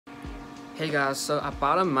Hey guys, so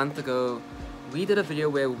about a month ago we did a video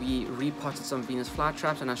where we repotted some Venus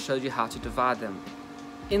flytraps and I showed you how to divide them.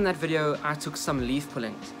 In that video I took some leaf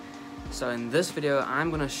pullings. So in this video I'm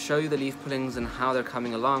going to show you the leaf pullings and how they're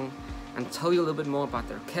coming along and tell you a little bit more about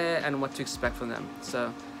their care and what to expect from them.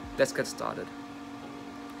 So let's get started.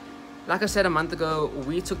 Like I said a month ago,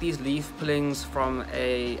 we took these leaf pullings from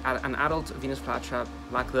an adult Venus flytrap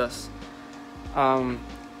like this.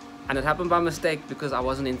 And it happened by mistake because I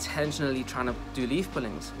wasn't intentionally trying to do leaf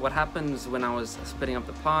pullings. What happens when I was splitting up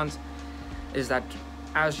the plant is that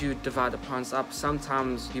as you divide the plants up,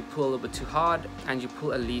 sometimes you pull a little bit too hard and you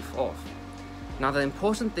pull a leaf off. Now the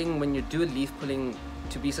important thing when you do a leaf pulling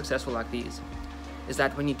to be successful like these is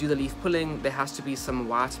that when you do the leaf pulling, there has to be some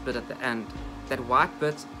white bit at the end. That white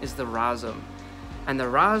bit is the rhizome. And the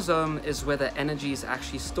rhizome is where the energy is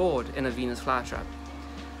actually stored in a Venus flytrap.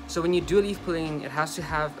 So when you do a leaf pulling, it has to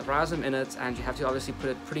have a rhizome in it, and you have to obviously put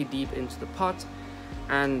it pretty deep into the pot.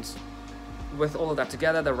 And with all of that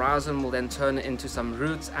together, the rhizome will then turn into some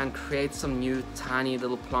roots and create some new tiny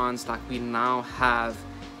little plants like we now have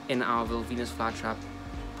in our little Venus flytrap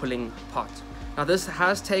pulling pot. Now this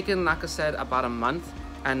has taken, like I said, about a month,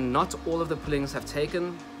 and not all of the pullings have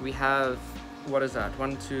taken. We have, what is that,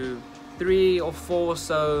 1, 2, 3 or 4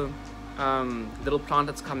 so little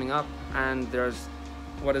plantlets coming up, and there's,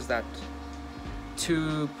 what is that,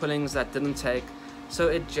 2 pullings that didn't take. So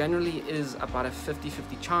it generally is about a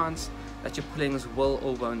 50-50 chance that your pullings will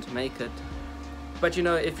or won't make it. But you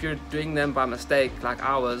know, if you're doing them by mistake like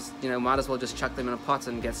ours, you know, might as well just chuck them in a pot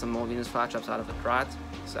and get some more Venus flytraps out of it, right?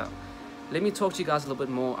 So let me talk to you guys a little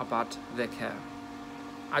bit more about their care.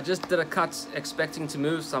 I just did a cut expecting to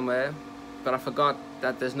move somewhere, but I forgot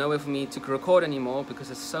that there's nowhere for me to record anymore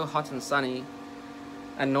because it's so hot and sunny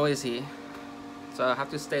and noisy. So I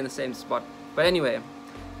have to stay in the same spot. But anyway,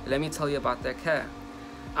 let me tell you about their care.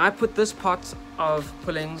 I put this pot of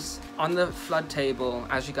pullings on the flood table,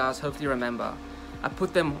 as you guys hopefully remember. I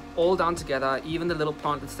put them all down together, even the little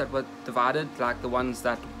plantlets that were divided, like the ones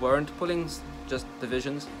that weren't pullings, just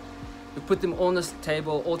divisions. We put them all on this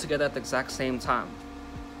table all together at the exact same time.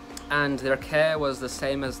 And their care was the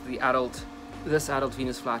same as this adult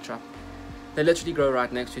Venus flytrap. They literally grow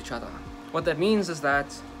right next to each other. What that means is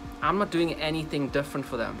that I'm not doing anything different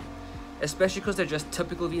for them, especially because they're just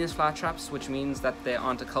typical Venus flytraps, which means that they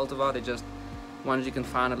aren't a cultivar. They're just ones you can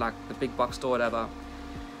find at like the big box store or whatever.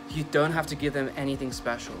 You don't have to give them anything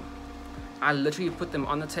special. I literally put them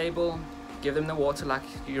on the table, give them the water like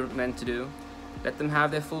you're meant to do, let them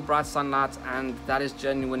have their full bright sunlight, and that is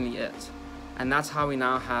genuinely it. And that's how we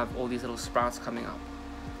now have all these little sprouts coming up.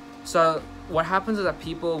 So what happens is that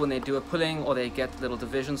people, when they do a pulling or they get little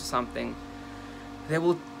divisions or something, they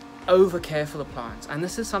will over care for the plants. And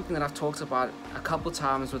this is something that I've talked about a couple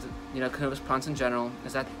times with, you know, carnivorous plants in general,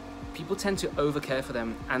 is that people tend to over care for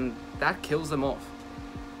them and that kills them off.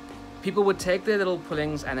 People would take their little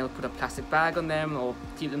pullings and they would put a plastic bag on them or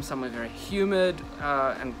keep them somewhere very humid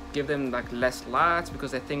and give them like less light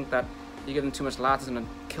because they think that you give them too much light it's going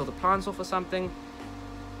to kill the plants off or something.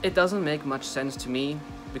 It doesn't make much sense to me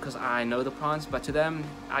because I know the plants, but to them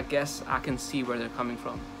I guess I can see where they're coming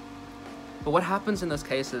from. But what happens in those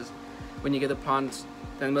cases when you give the plant,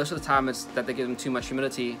 and most of the time it's that they give them too much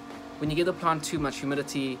humidity, when you give the plant too much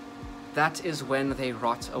humidity, that is when they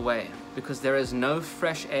rot away because there is no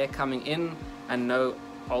fresh air coming in and no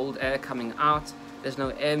old air coming out. There's no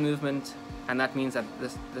air movement, and that means that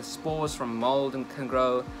the spores from mold can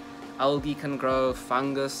grow, algae can grow,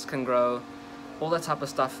 fungus can grow, all that type of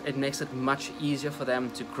stuff. It makes it much easier for them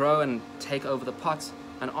to grow and take over the pot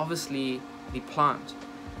and obviously the plant.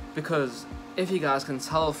 Because if you guys can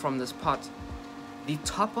tell from this pot, the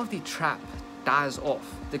top of the trap dies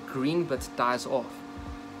off, the green bit dies off.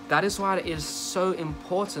 That is why it is so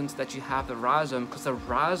important that you have the rhizome, because the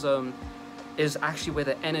rhizome is actually where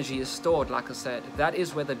the energy is stored. Like I said, that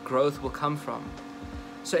is where the growth will come from.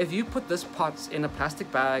 So if you put this pot in a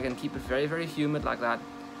plastic bag and keep it very, very humid like that,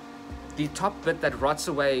 the top bit that rots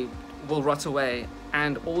away will rot away,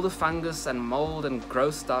 and all the fungus and mold and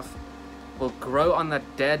gross stuff will grow on that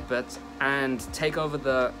dead bit and take over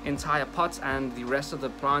the entire pot and the rest of the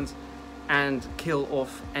plant and kill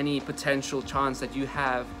off any potential chance that you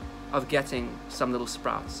have of getting some little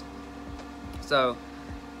sprouts. So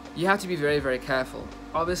you have to be very, very careful.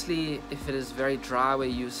 Obviously, if it is very dry where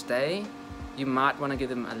you stay, you might want to give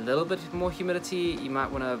them a little bit more humidity. You might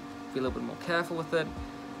want to be a little bit more careful with it.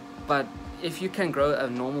 But if you can grow a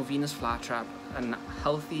normal Venus flytrap, a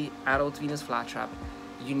healthy adult Venus flytrap,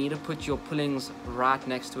 you need to put your pullings right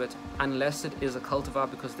next to it, unless it is a cultivar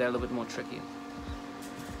because they're a little bit more tricky.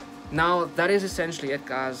 Now that is essentially it,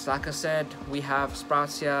 guys. Like I said, we have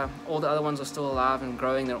sprouts here. All the other ones are still alive and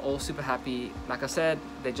growing. They're all super happy. Like I said,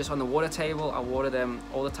 they're just on the water table. I water them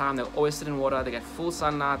all the time. They always sit in water. They get full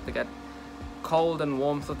sunlight. They get cold and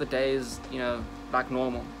warmth of the days, you know, like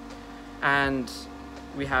normal. And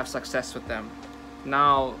we have success with them.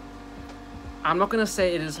 Now, I'm not going to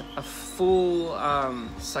say it is a full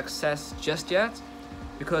success just yet,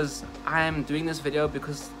 because I am doing this video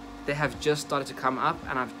because they have just started to come up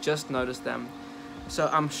and I've just noticed them. So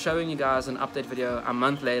I'm showing you guys an update video a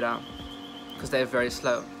month later because they're very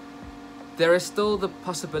slow. There is still the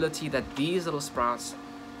possibility that these little sprouts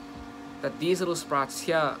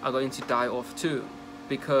here are going to die off too,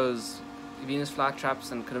 because Venus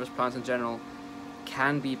flytraps and carnivorous plants in general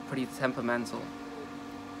can be pretty temperamental.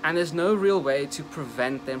 And there's no real way to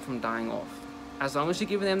prevent them from dying off. As long as you're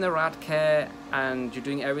giving them the right care and you're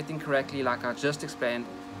doing everything correctly, like I just explained,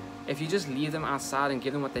 if you just leave them outside and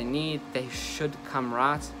give them what they need, they should come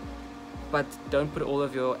right. But don't put all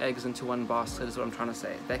of your eggs into one basket is what I'm trying to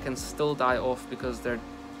say. They can still die off because they're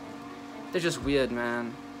just weird,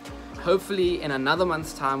 man. Hopefully in another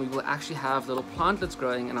month's time we will actually have little plantlets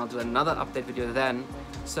growing, and I'll do another update video then.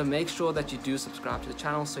 So make sure that you do subscribe to the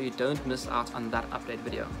channel so you don't miss out on that update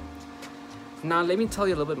video. Now let me tell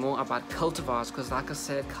you a little bit more about cultivars, because like I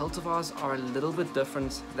said, cultivars are a little bit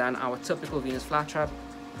different than our typical Venus flytrap.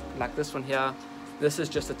 Like this one here, this is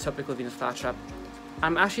just a typical Venus flytrap.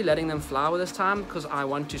 I'm actually letting them flower this time because I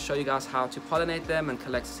want to show you guys how to pollinate them and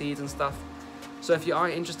collect seeds and stuff. So if you are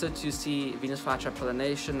interested to see Venus flytrap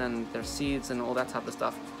pollination and their seeds and all that type of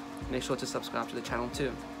stuff, make sure to subscribe to the channel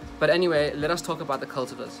too. But anyway, let us talk about the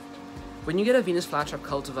cultivars. When you get a Venus flytrap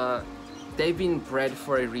cultivar, they've been bred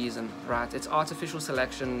for a reason, right? It's artificial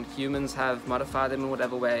selection. Humans have modified them in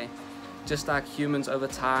whatever way. Just like humans over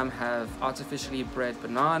time have artificially bred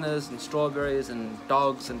bananas and strawberries and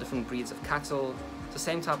dogs and different breeds of cattle. It's the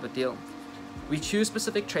same type of deal. We choose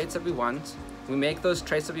specific traits that we want. We make those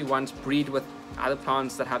traits that we want breed with other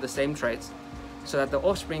plants that have the same traits, so that the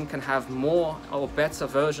offspring can have more or better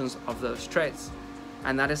versions of those traits.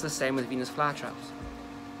 And that is the same with Venus flytraps.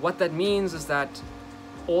 What that means is that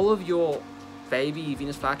all of your baby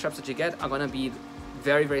Venus flytraps that you get are going to be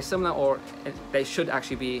very, very similar, or they should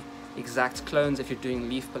actually be exact clones if you're doing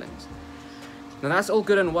leaf pullings. Now that's all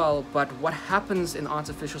good and well, but what happens in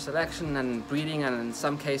artificial selection and breeding, and in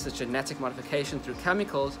some cases genetic modification through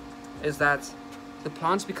chemicals, is that the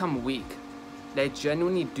plants become weak. They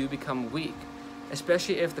genuinely do become weak,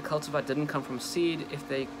 especially if the cultivar didn't come from seed, if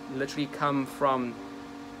they literally come from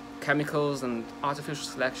chemicals and artificial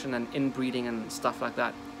selection and inbreeding and stuff like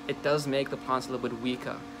that. It does make the plants a little bit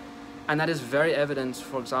weaker. And that is very evident,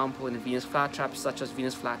 for example, in the Venus flytraps such as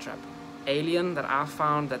Venus flytrap Alien, that I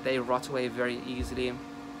found that they rot away very easily.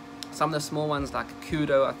 Some of the small ones like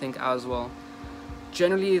Kudo, I think as well.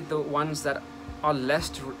 Generally the ones that are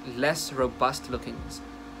less robust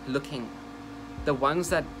looking, the ones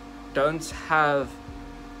that don't have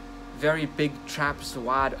very big traps,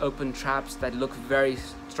 wide open traps that look very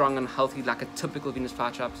strong and healthy like a typical Venus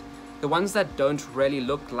flytraps, the ones that don't really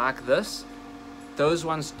look like this, those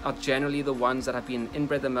ones are generally the ones that have been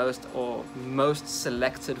inbred the most or most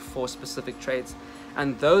selected for specific traits,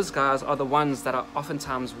 and those guys are the ones that are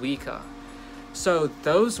oftentimes weaker. So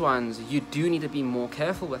those ones, you do need to be more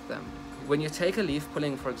careful with them. When you take a leaf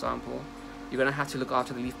pulling, for example, you're going to have to look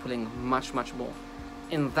after the leaf pulling much more.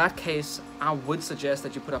 In that case, I would suggest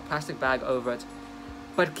that you put a plastic bag over it,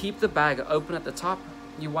 but keep the bag open at the top.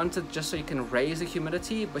 You want it just so you can raise the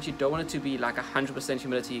humidity, but you don't want it to be like 100%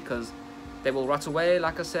 humidity, because they will rot away,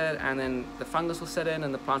 like I said, and then the fungus will set in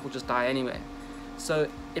and the plant will just die anyway. So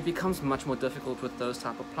it becomes much more difficult with those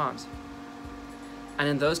type of plants. And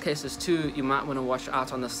in those cases too, you might want to watch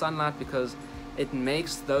out on the sunlight, because it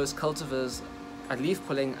makes those cultivars at leaf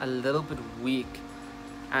pulling a little bit weak.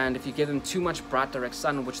 And if you give them too much bright direct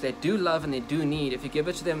sun, which they do love and they do need, if you give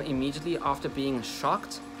it to them immediately after being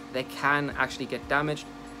shocked, they can actually get damaged.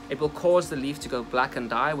 It will cause the leaf to go black and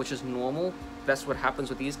die, which is normal. That's what happens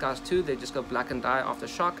with these guys too. They just go black and die after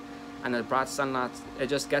shock, and the bright sunlight, it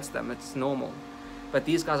just gets them. It's normal. But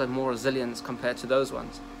these guys are more resilient compared to those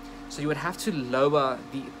ones. So you would have to lower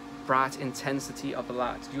the bright intensity of the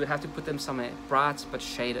light. You would have to put them somewhere bright but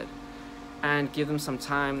shaded, and give them some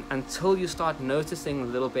time until you start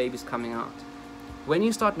noticing little babies coming out. When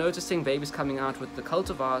you start noticing babies coming out with the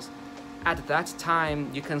cultivars, at that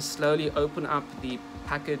time you can slowly open up the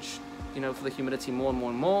package, for the humidity more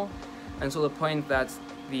and more, until the point that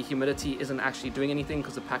the humidity isn't actually doing anything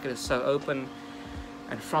because the packet is so open.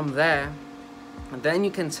 And from there, And then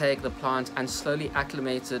you can take the plant and slowly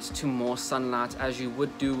acclimate it to more sunlight, as you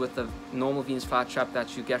would do with the normal Venus flytrap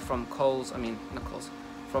that you get from Coles, not Coles,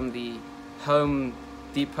 from the Home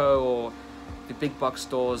Depot or the big box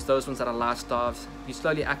stores, those ones that are light starved. You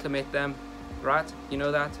slowly acclimate them, right? You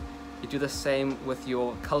know that? You do the same with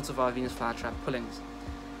your cultivar Venus flytrap pullings.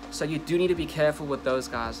 So you do need to be careful with those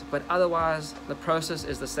guys, but otherwise the process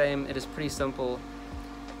is the same. It is pretty simple.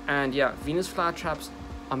 And yeah, Venus flytraps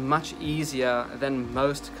are much easier than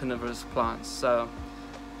most carnivorous plants, so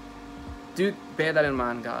do bear that in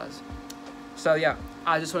mind, guys. So yeah,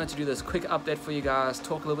 I just wanted to do this quick update for you guys,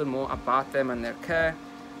 talk a little bit more about them and their care.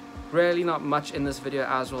 Really not much in this video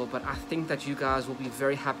as well, but I think that you guys will be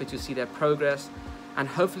very happy to see their progress. And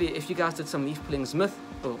hopefully if you guys did some leaf pullings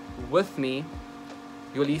with me,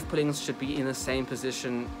 your leaf pullings should be in the same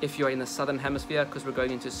position if you're in the southern hemisphere, because we're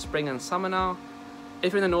going into spring and summer now.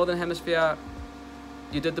 If you're in the northern hemisphere,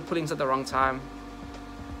 you did the pullings at the wrong time.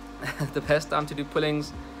 The best time to do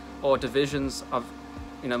pullings or divisions of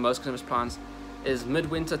most carnivorous plants is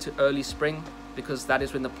midwinter to early spring, because that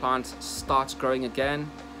is when the plant starts growing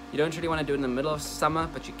again. You don't really want to do it in the middle of summer,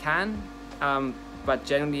 but you can. But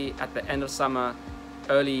generally at the end of summer,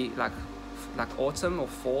 early like autumn or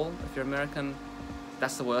fall if you're American,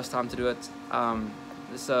 that's the worst time to do it.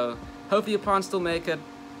 So hopefully your plants still make it.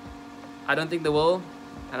 I don't think they will,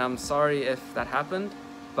 and I'm sorry if that happened,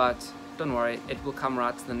 but don't worry, it will come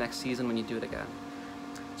right to the next season when you do it again.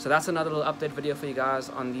 So that's another little update video for you guys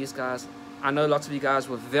on these guys. I know lots of you guys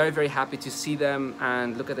were very, very happy to see them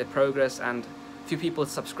and look at their progress, and a few people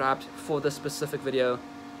subscribed for this specific video.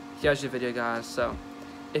 Here's your video, guys. So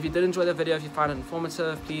if you did enjoy the video, if you found it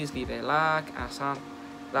informative, please leave a like.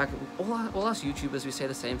 Like all us YouTubers, we say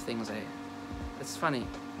the same things, eh? It's funny,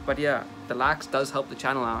 but yeah, the likes does help the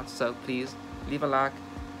channel out, so please leave a like.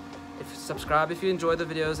 Subscribe if you enjoy the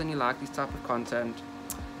videos and you like these type of content.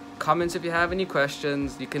 Comments if you have any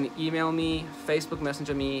questions. You can email me, Facebook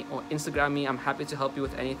Messenger me, or Instagram me. I'm happy to help you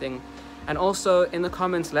with anything. And also in the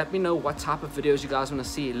comments, let me know what type of videos you guys want to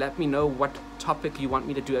see. Let me know what topic you want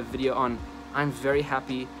me to do a video on. I'm very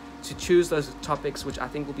happy to choose those topics which I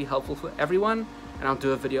think will be helpful for everyone, and I'll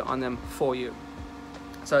do a video on them for you.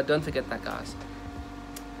 So don't forget that, guys.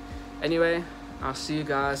 Anyway, I'll see you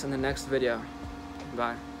guys in the next video.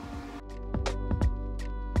 Bye.